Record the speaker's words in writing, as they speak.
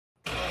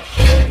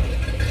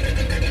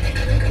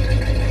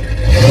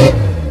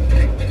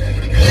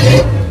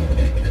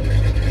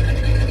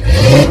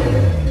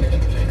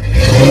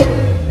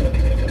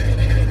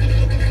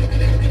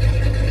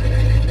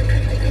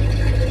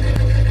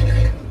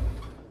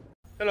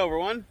Hello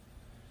everyone.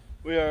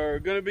 We are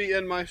going to be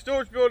in my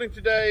storage building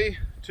today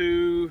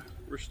to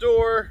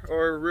restore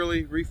or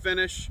really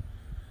refinish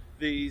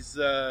these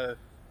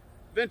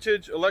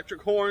vintage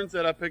electric horns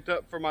that I picked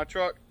up for my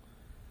truck.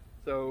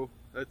 So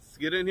let's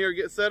get in here,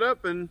 get set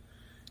up, and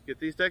get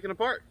these taken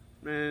apart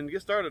and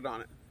get started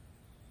on it.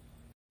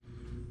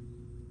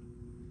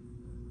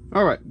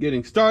 Alright,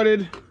 getting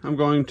started. I'm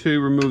going to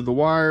remove the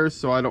wires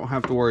so I don't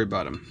have to worry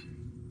about them.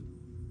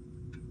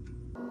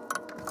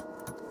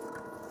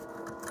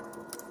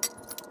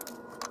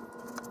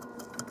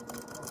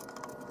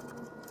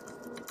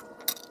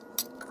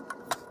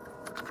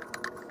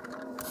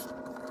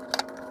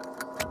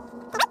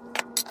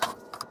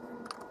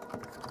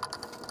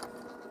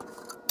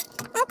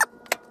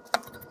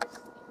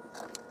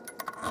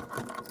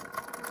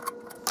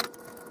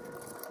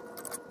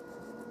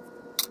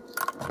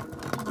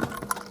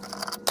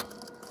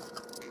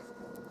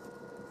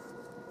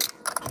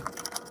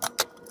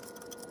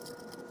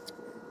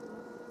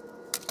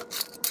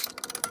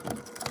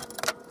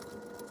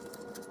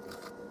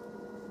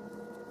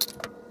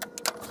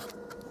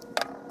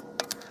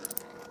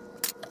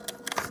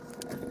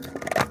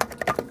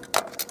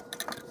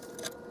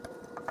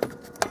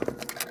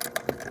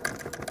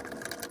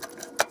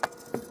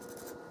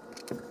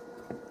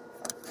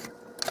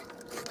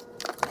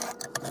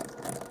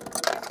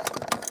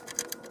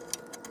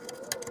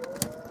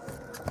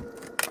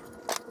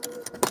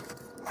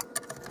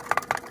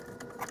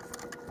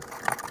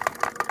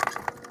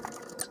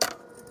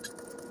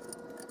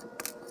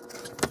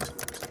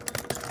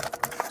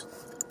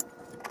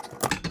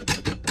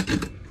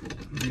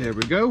 There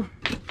we go.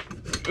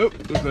 Oh,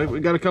 looks like we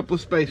got a couple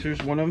of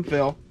spacers. One of them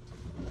fell.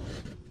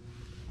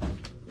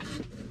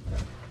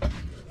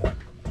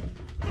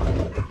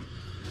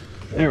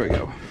 There we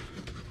go.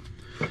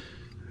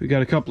 We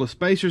got a couple of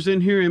spacers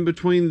in here in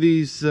between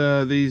these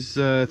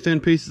thin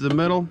pieces of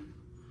metal.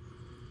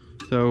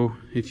 So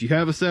if you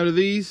have a set of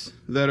these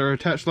that are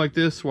attached like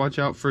this, watch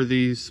out for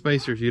these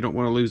spacers. You don't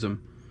want to lose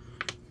them.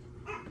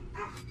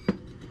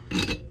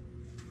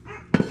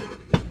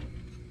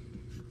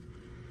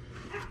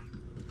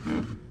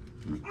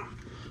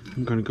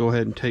 I'm going to go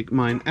ahead and take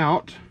mine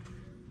out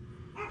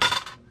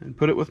and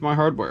put it with my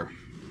hardware.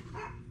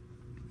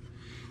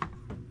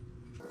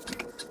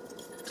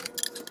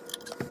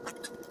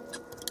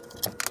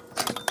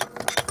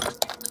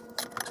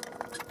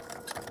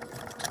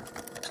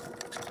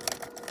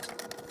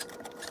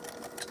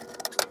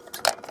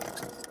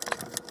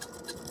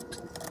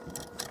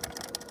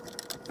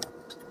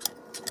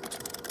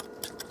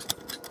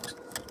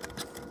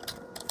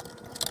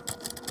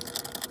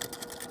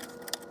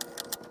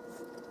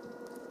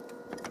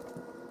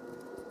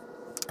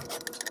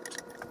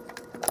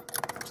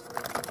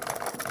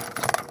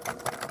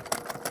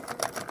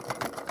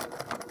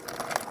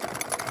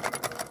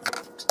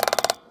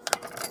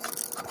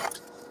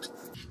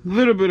 A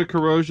little bit of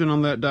corrosion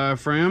on that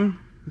diaphragm.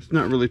 It's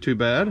not really too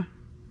bad.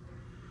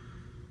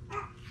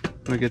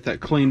 When I get that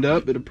cleaned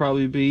up, it'll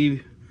probably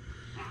be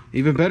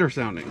even better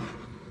sounding.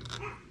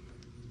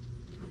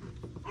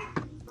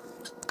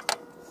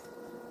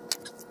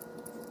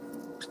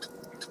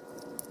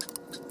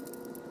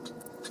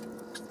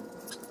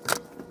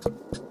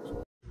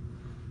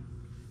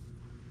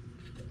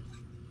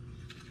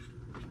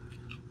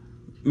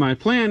 My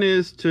plan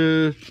is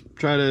to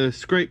try to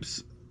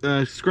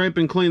scrape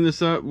and clean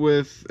this up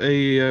with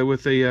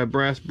a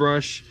brass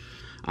brush.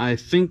 I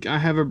think I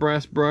have a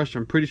brass brush.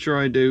 I'm pretty sure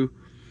I do,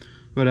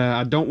 but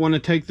I don't want to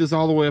take this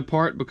all the way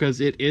apart because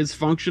it is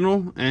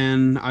functional,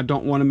 and I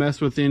don't want to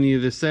mess with any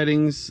of the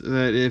settings.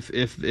 That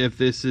if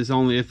this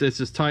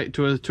is tight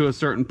to a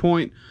certain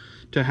point,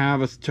 to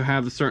have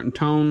a certain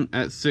tone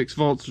at 6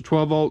 volts or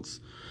 12 volts,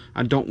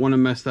 I don't want to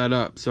mess that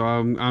up. So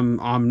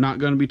I'm not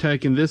going to be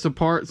taking this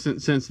apart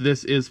since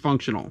this is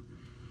functional.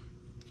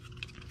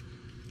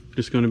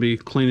 Just going to be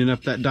cleaning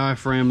up that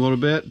diaphragm a little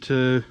bit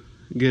to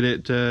get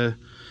it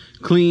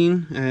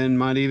clean, and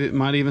might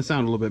even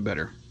sound a little bit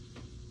better.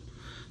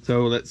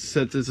 So let's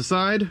set this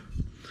aside.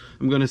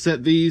 I'm going to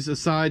set these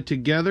aside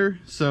together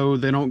so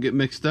they don't get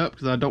mixed up,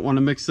 because I don't want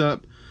to mix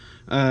up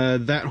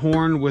that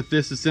horn with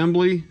this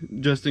assembly,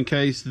 just in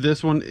case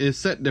this one is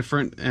set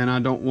different and I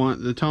don't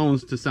want the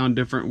tones to sound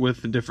different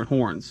with the different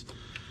horns.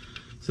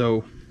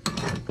 So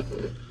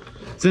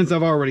since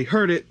I've already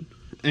heard it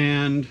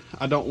and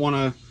I don't want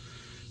to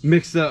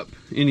mix up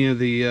any of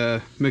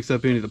the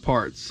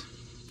parts.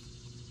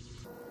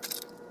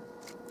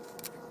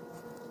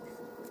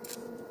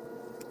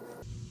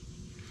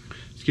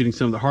 Just getting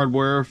some of the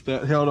hardware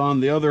that held on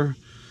the other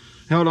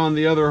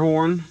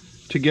horn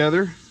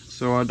together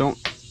so I don't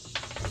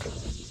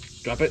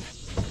drop it.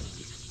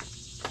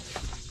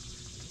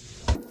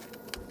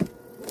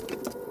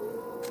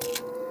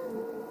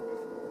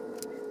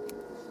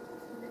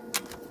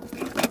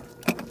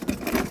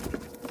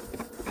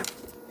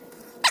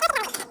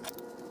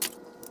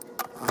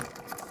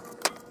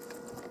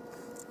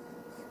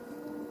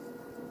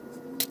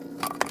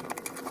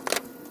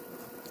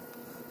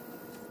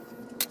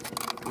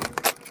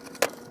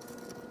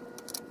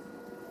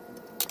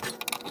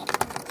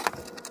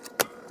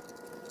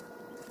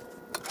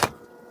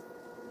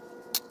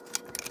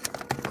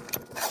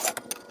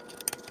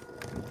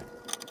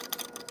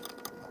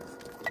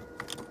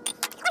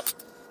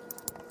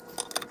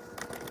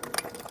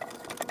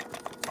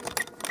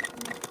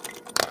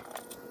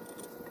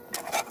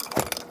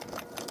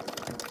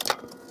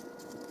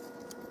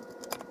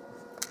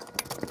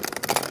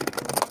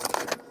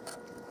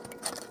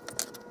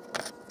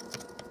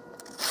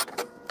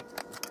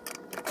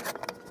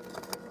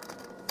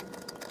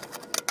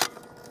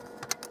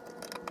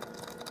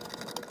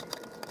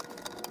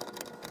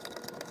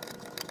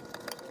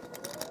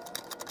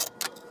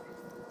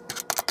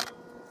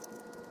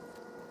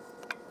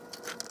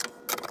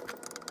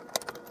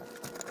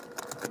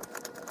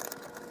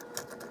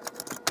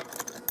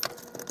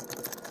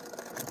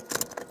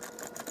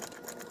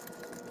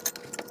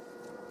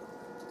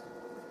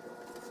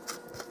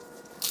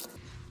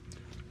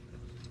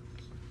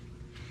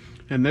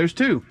 And there's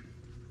two.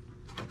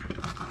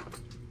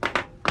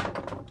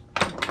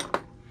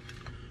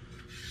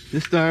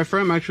 This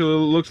diaphragm actually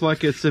looks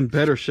like it's in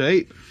better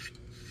shape.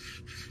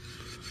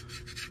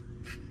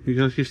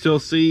 You still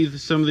see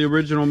some of the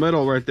original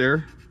metal right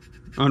there,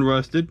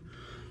 unrusted.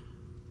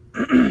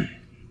 I'm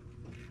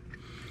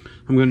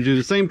going to do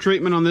the same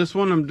treatment on this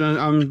one.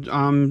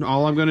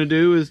 All I'm going to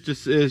do is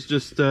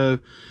just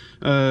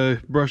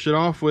brush it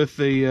off with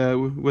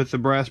the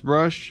brass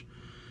brush,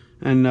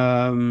 and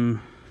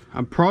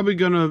I'm probably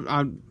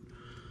gonna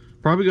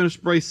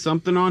spray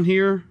something on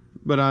here,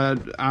 but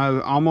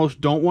I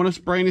almost don't want to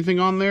spray anything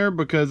on there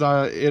because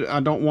I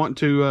don't want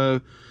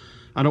to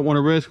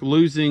risk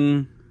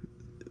losing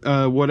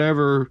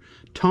whatever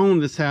tone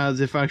this has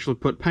if I actually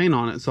put paint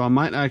on it. So I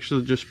might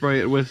actually just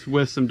spray it with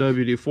some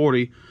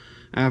WD-40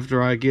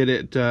 after I get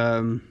it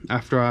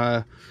after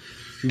I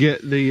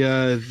get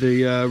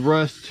the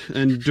rust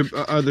and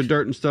other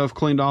dirt and stuff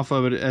cleaned off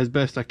of it as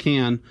best I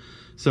can.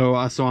 So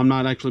I'm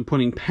not actually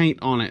putting paint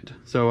on it,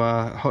 so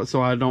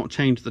I don't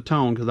change the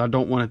tone, because I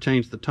don't want to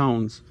change the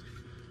tones.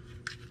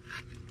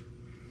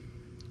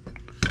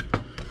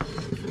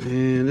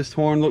 And this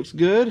horn looks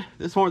good.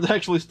 This horn's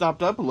actually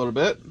stopped up a little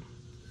bit.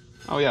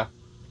 Oh yeah,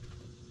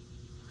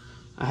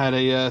 I had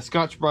a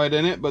Scotch-Brite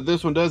in it, but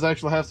this one does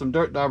actually have some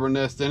dirt dauber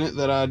nest in it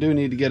that I do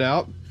need to get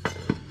out.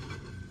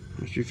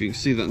 Not sure if you can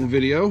see that in the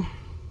video.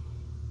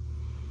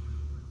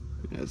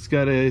 Yeah, it's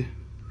got a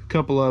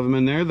couple of them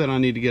in there that I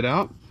need to get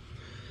out.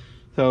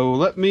 So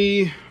let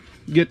me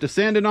get to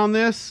sanding on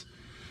this,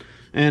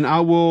 and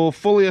I will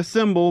fully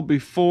assemble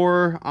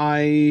before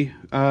I'll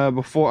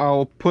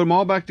put them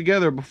all back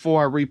together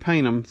before I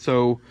repaint them.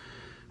 So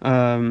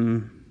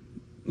I'm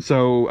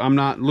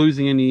not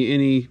losing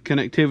any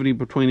connectivity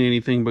between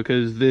anything,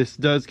 because this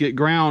does get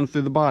ground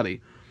through the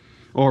body,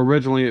 or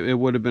originally it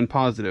would have been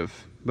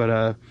positive.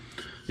 But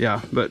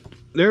yeah, but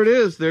there it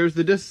is. There's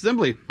the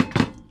disassembly.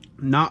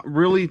 Not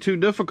really too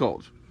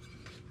difficult.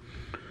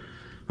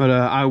 But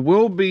I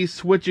will be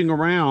switching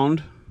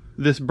around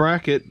this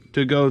bracket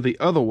to go the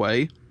other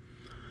way,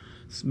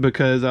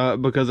 because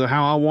of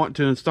how I want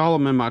to install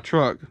them in my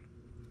truck.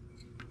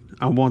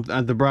 I want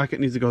the bracket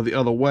needs to go the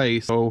other way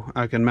so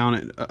I can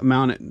mount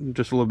it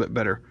just a little bit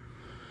better.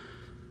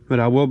 But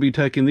I will be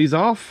taking these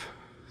off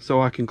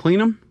so I can clean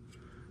them.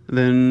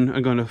 Then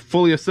I'm going to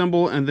fully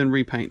assemble and then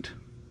repaint.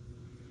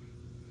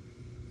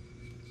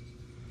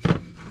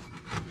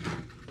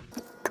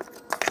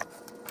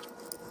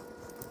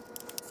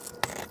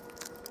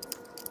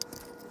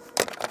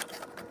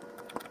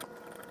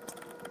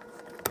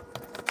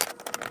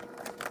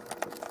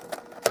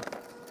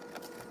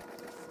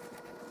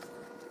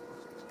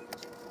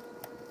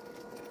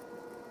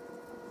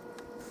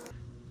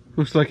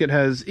 Looks like it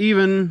has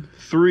even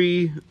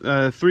three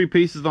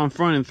pieces on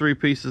front and 3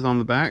 pieces on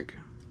the back.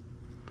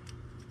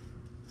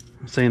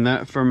 I'm saying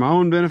that for my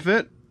own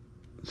benefit,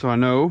 so I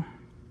know.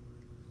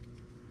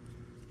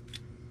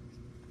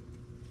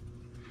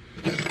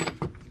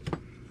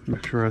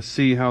 Make sure I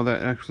see how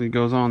that actually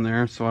goes on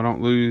there so I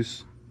don't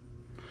lose.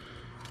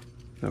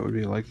 That would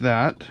be like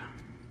that.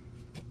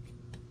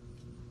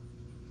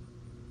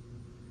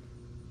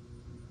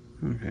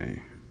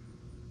 Okay.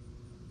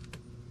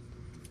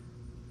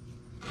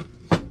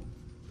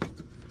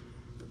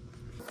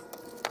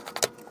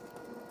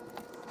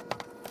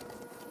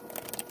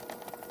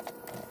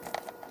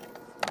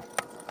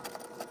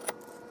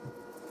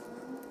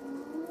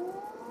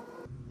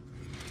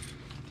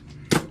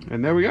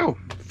 And there we go,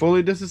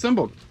 fully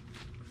disassembled.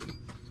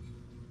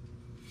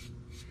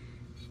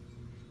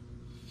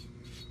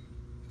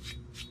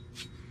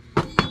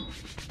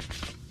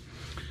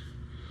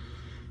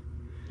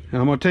 Now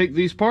I'm going to take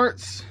these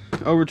parts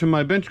over to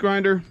my bench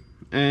grinder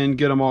and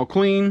get them all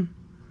clean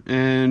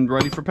and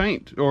ready for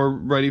paint, or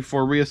ready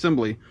for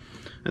reassembly.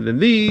 And then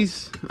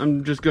these,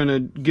 I'm just going to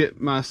get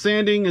my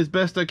sanding as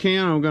best I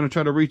can. I'm going to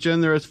try to reach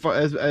in there as far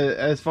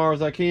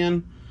as I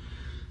can.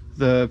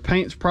 The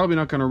paint's probably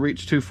not going to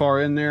reach too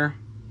far in there,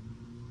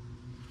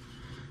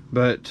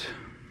 but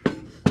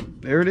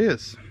there it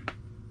is.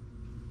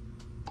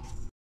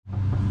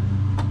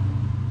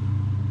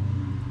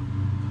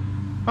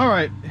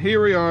 Alright,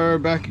 here we are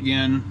back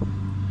again.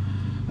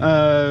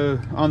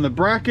 On the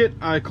bracket,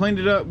 I cleaned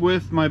it up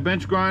with my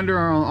bench grinder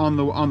on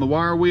the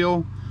wire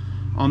wheel.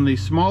 On the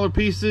smaller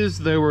pieces,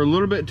 they were a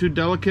little bit too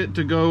delicate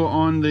to go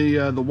on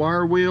the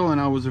wire wheel, and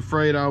I was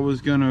afraid I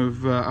was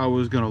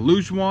gonna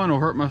lose one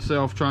or hurt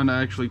myself trying to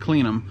actually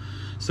clean them.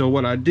 So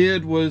what I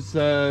did was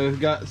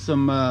got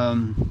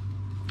some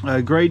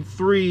grade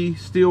 3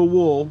 steel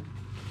wool,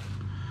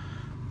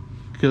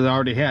 because I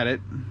already had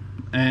it,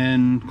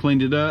 and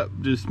cleaned it up.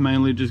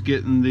 Mainly just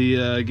getting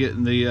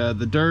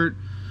the dirt,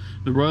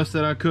 the rust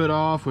that I could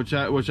off, which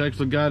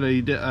actually got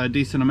a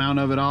decent amount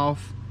of it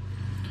off.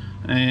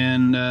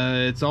 And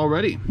it's all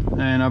ready,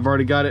 and I've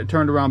already got it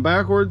turned around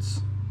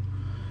backwards.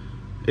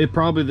 It's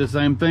probably the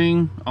same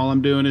thing. All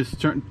I'm doing is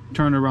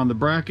turn around the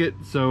bracket,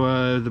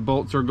 so the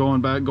bolts are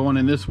going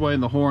in this way,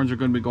 and the horns are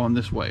going to be going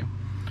this way.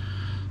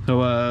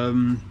 So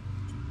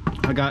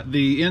I got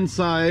the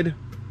inside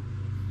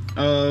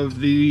of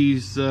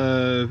these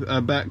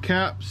back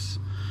caps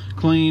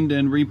cleaned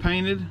and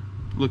repainted,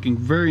 looking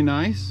very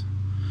nice.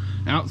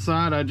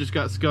 Outside I just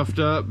got scuffed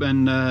up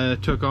and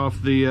took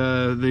off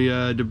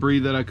the debris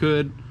that I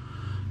could,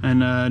 and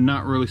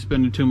not really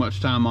spending too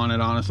much time on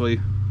it, honestly.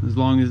 As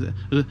long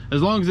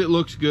as it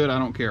looks good, I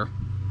don't care.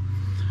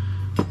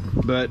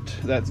 But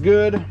that's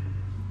good.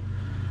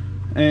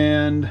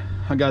 And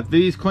I got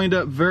these cleaned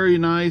up very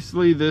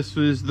nicely. This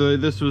was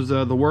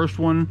the worst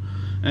one,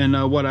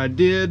 and what I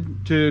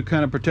did to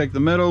kind of protect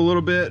the metal a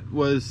little bit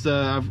was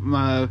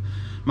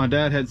my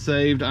dad had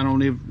saved, I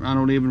don't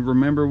even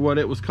remember what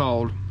it was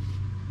called.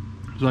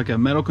 It was like a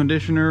metal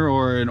conditioner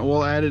or an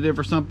oil additive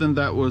or something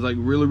that was like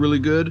really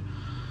good.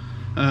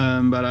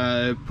 But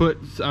I put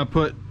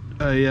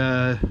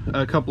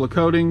a couple of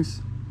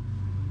coatings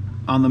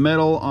on the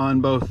metal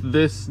on both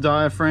this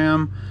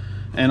diaphragm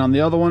and on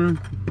the other one,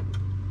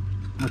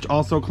 which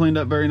also cleaned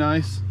up very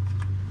nice.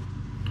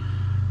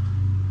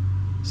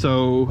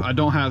 So I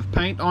don't have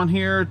paint on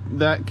here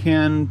that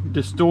can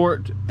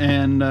distort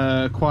and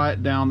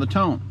quiet down the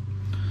tone,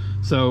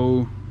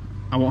 so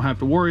I won't have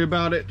to worry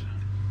about it.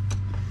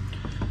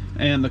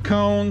 And the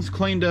cones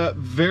cleaned up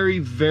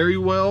very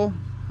well.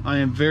 I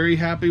am very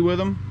happy with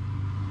them.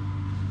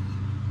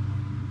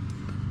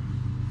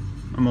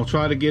 I'm gonna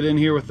try to get in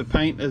here with the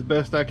paint as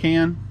best I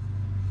can.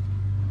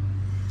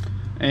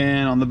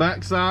 And on the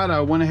back side, I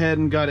went ahead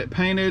and got it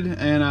painted,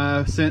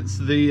 and since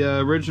the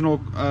original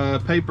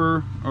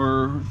paper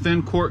or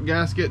thin cork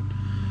gasket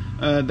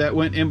that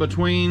went in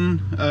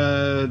between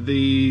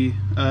the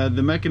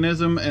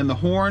mechanism and the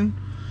horn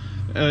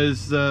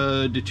is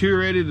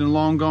deteriorated and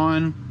long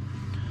gone,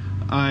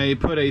 I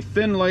put a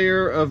thin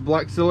layer of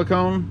black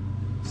silicone,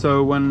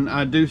 so when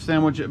I do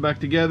sandwich it back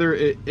together,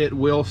 it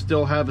will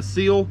still have a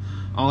seal.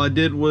 All I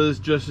did was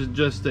just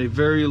a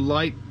very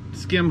light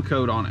skim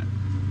coat on it.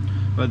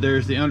 But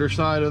there's the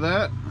underside of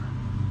that,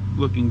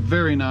 looking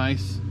very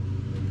nice.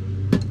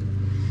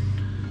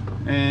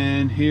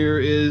 And here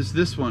is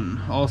this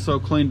one, also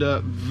cleaned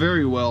up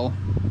very well.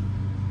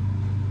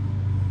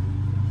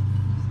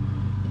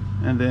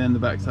 And then the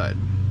back side.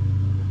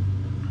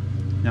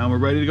 Now we're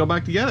ready to go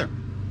back together.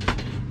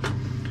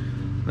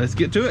 Let's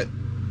get to it.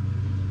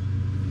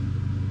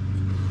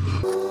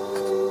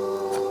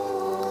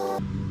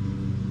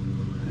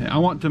 I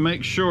want to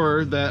make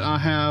sure that I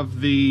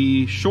have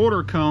the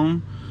shorter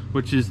cone,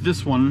 which is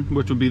this one,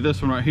 which will be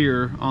this one right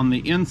here, on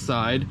the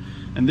inside,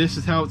 and this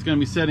is how it's going to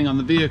be setting on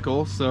the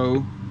vehicle.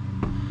 So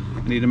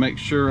I need to make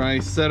sure I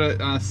set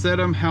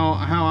them how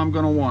I'm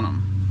going to want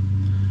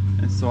them,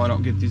 and so I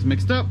don't get these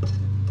mixed up.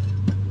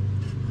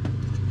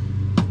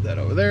 Put that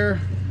over there,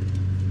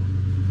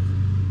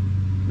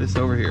 this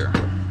over here.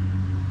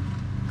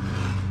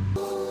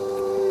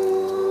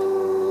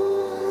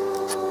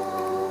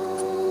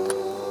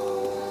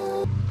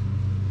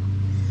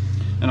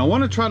 And I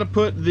want to try to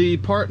put the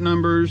part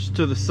numbers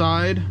to the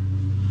side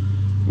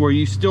where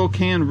you still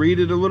can read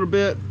it a little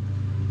bit.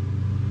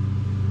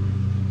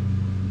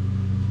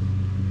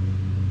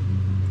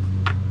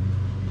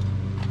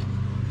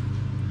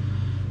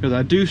 Because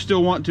I do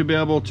still want to be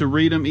able to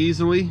read them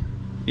easily.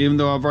 Even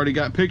though I've already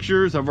got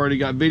pictures, I've already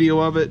got video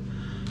of it,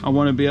 I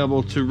want to be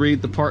able to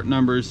read the part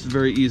numbers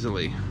very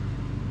easily.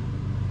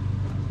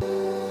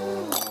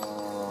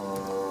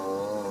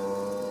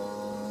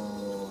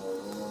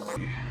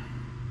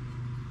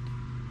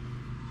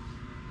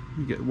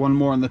 Get one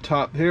more on the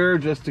top here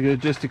just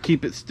to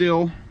keep it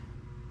still.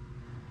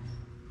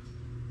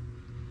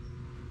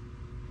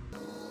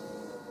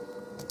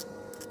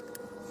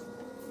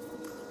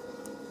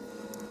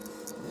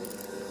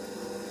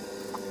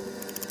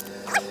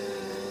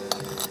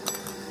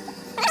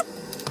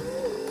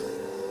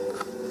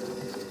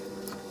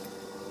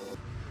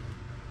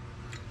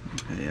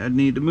 Okay, I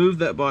need to move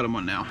that bottom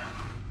one now.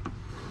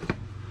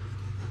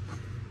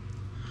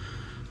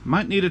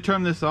 Might need to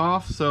turn this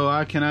off so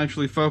I can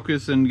actually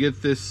focus and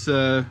get this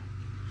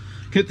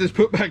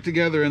put back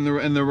together in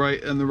the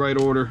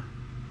right order.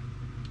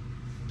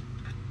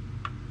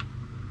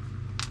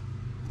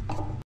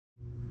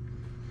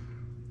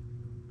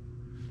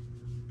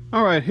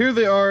 All right, here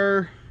they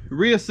are,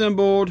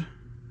 reassembled,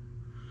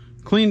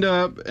 cleaned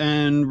up,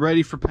 and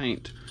ready for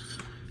paint,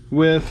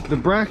 with the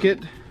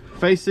bracket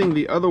facing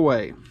the other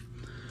way.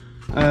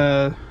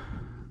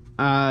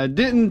 I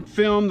didn't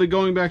film the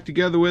going back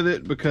together with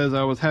it because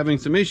I was having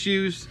some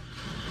issues.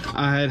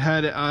 I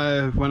had it,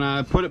 when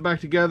I put it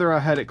back together, I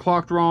had it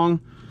clocked wrong,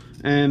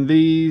 and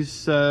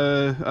these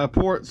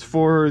ports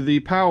for the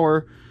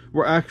power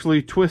were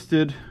actually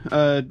twisted,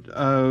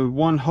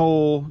 one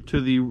hole to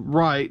the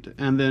right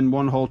and then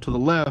one hole to the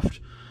left,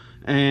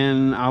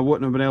 and I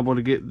wouldn't have been able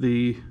to get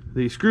the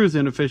screws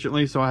in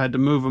efficiently, so I had to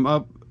move them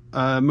up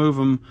a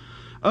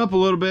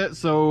little bit.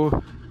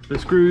 So the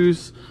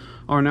screws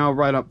are now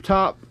right up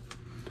top.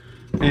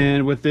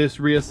 And with this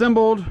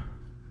reassembled,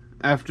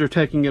 after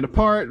taking it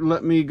apart,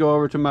 let me go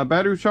over to my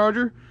battery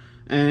charger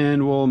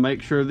and we'll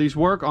make sure these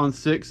work on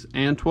 6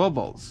 and 12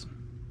 volts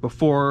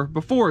before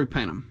we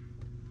paint them.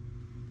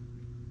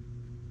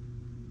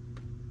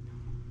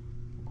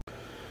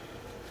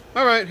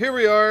 Alright, here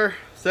we are,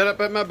 set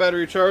up at my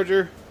battery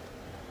charger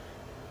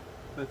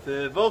with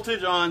the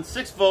voltage on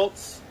 6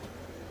 volts.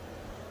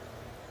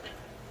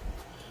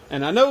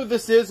 And I know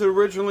this is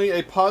originally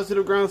a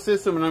positive ground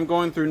system and I'm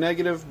going through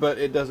negative, but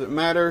it doesn't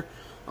matter.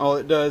 All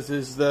it does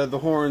is the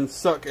horns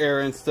suck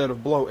air instead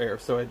of blow air,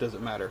 so it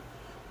doesn't matter.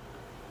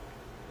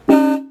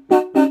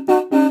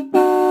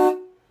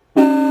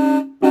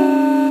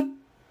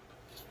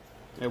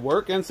 They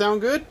work and sound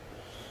good.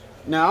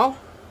 Now,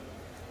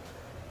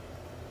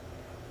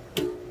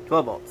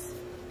 12 volts.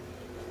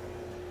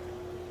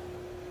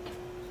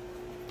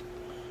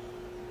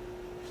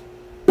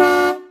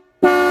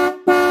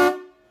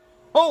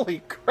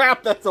 Holy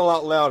crap, that's a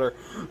lot louder.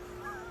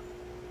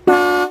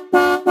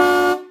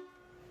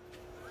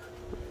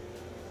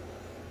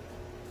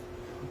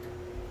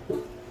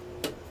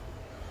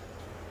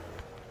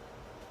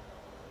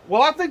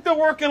 Well, I think they're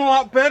working a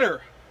lot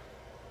better.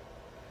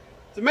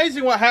 It's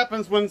amazing what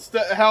happens when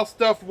how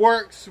stuff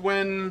works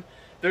when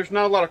there's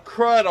not a lot of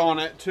crud on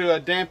it to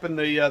dampen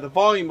the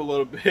volume a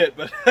little bit,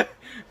 but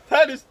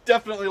that is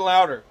definitely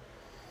louder.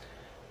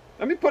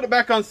 Let me put it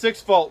back on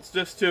 6 volts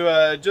just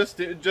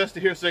to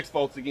hear 6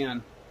 volts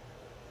again.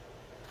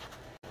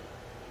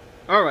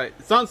 All right,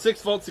 it's on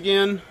 6 volts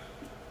again,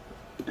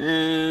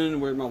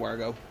 and where'd my wire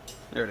go?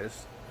 There it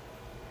is.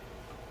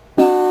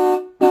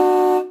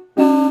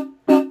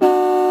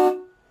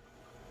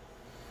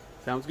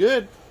 Sounds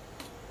good.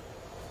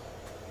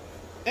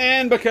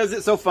 And because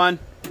it's so fun,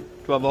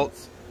 12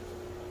 volts.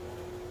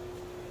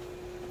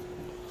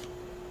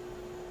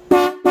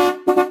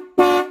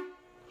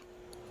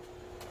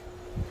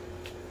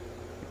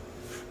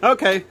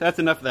 Okay, that's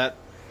enough of that.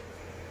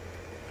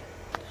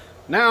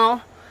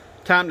 Now,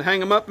 time to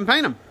hang them up and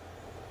paint them.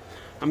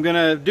 I'm going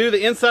to do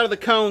the inside of the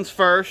cones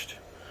first,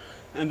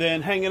 and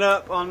then hang it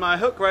up on my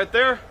hook right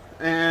there,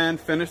 and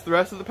finish the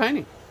rest of the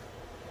painting.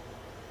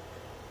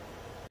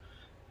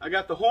 I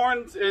got the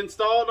horns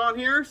installed on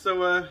here,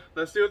 so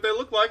let's see what they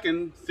look like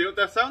and see what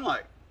they sound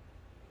like.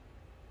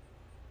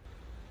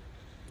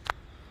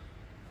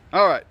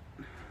 All right.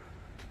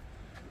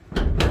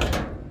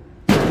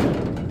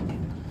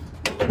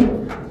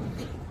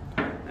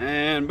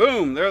 And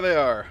boom, there they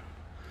are.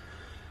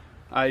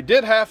 I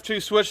did have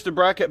to switch the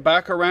bracket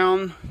back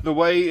around the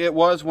way it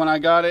was when I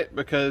got it,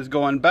 because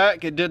going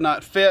back it did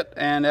not fit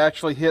and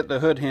actually hit the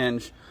hood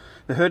hinge.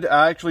 The hood,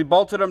 I actually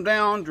bolted them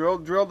down,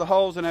 drilled the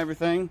holes and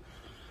everything.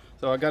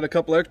 So I got a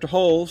couple extra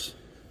holes,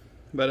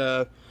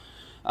 but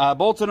I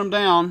bolted them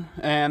down,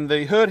 and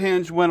the hood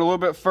hinge went a little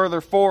bit further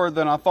forward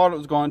than I thought it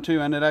was going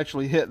to, and it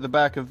actually hit the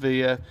back of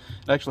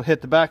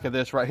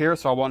this right here,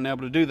 so I wasn't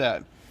able to do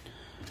that.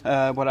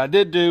 What I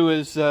did do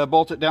is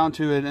bolt it down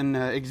to an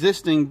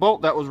existing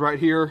bolt that was right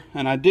here,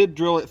 and I did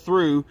drill it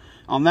through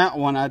on that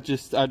one. I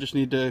just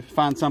need to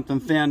find something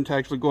thin to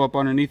actually go up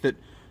underneath it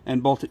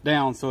and bolt it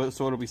down so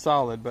it'll be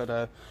solid.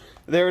 But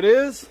there it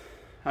is.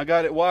 I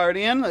got it wired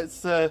in.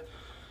 Let's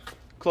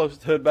close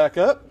the hood back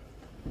up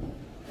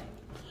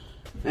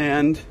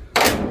and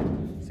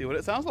see what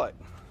it sounds like.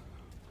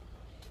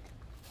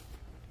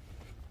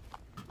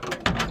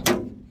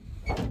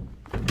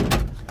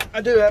 I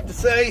do have to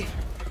say,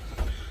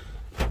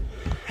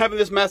 having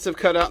this massive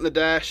cutout in the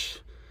dash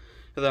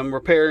that I'm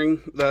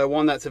repairing, the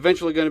one that's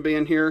eventually going to be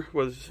in here,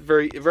 was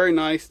very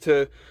nice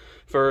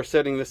for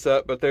setting this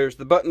up. But there's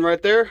the button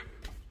right there,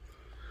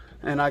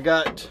 and I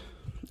got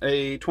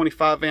a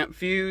 25 amp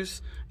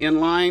fuse in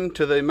line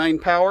to the main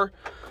power,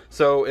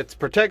 so it's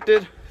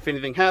protected. If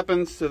anything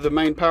happens to the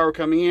main power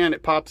coming in,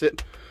 it pops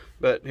it.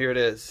 But here it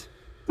is.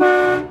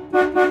 I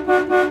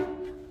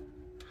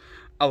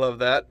love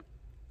that.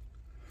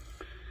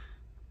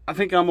 I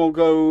think I'm gonna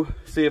go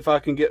see if I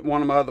can get one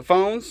of my other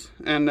phones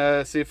and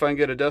see if I can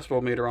get a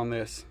decibel meter on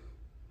this.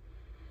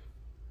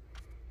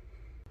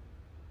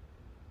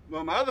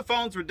 Well, my other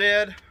phones were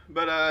dead,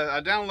 but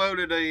I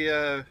downloaded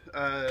a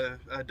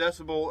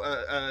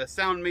decibel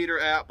sound meter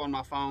app on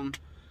my phone,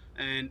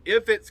 and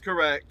if it's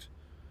correct,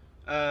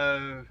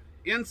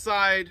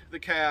 inside the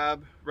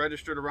cab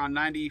registered around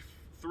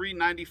 93,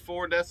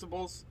 94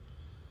 decibels,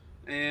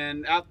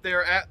 and out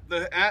there at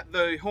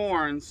the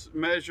horns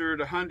measured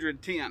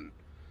 110.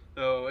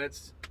 So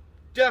it's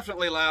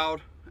definitely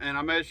loud. And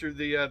I measured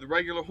the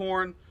regular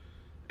horn,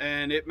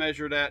 and it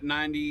measured at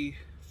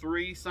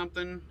 93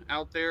 something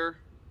out there,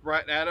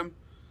 right at them.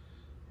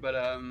 But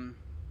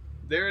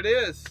there it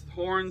is.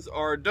 Horns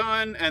are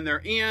done, and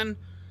they're in,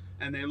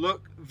 and they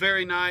look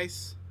very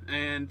nice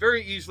and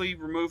very easily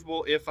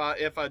removable if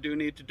I do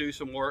need to do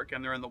some work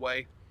and they're in the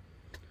way.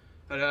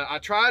 But I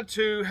tried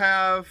to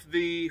have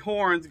the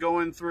horns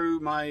going through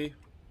my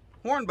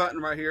horn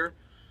button right here,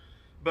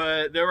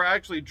 but they were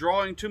actually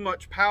drawing too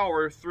much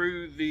power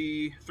through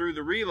the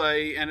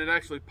relay, and it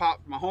actually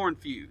popped my horn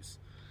fuse.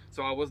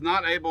 So I was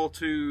not able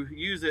to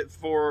use it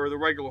for the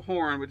regular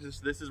horn, which is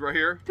this is right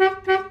here.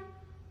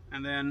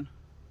 And then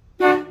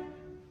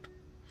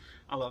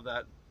I love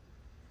that.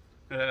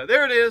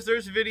 There it is.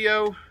 There's a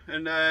video.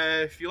 And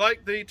if you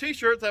like the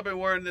t-shirts I've been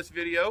wearing in this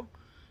video,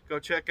 go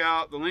check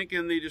out the link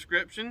in the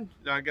description.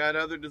 I got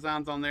other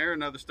designs on there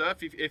and other stuff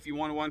if you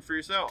want one for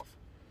yourself.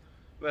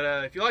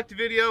 But if you liked the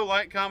video,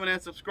 like, comment,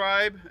 and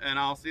subscribe, and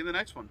I'll see you in the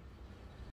next one.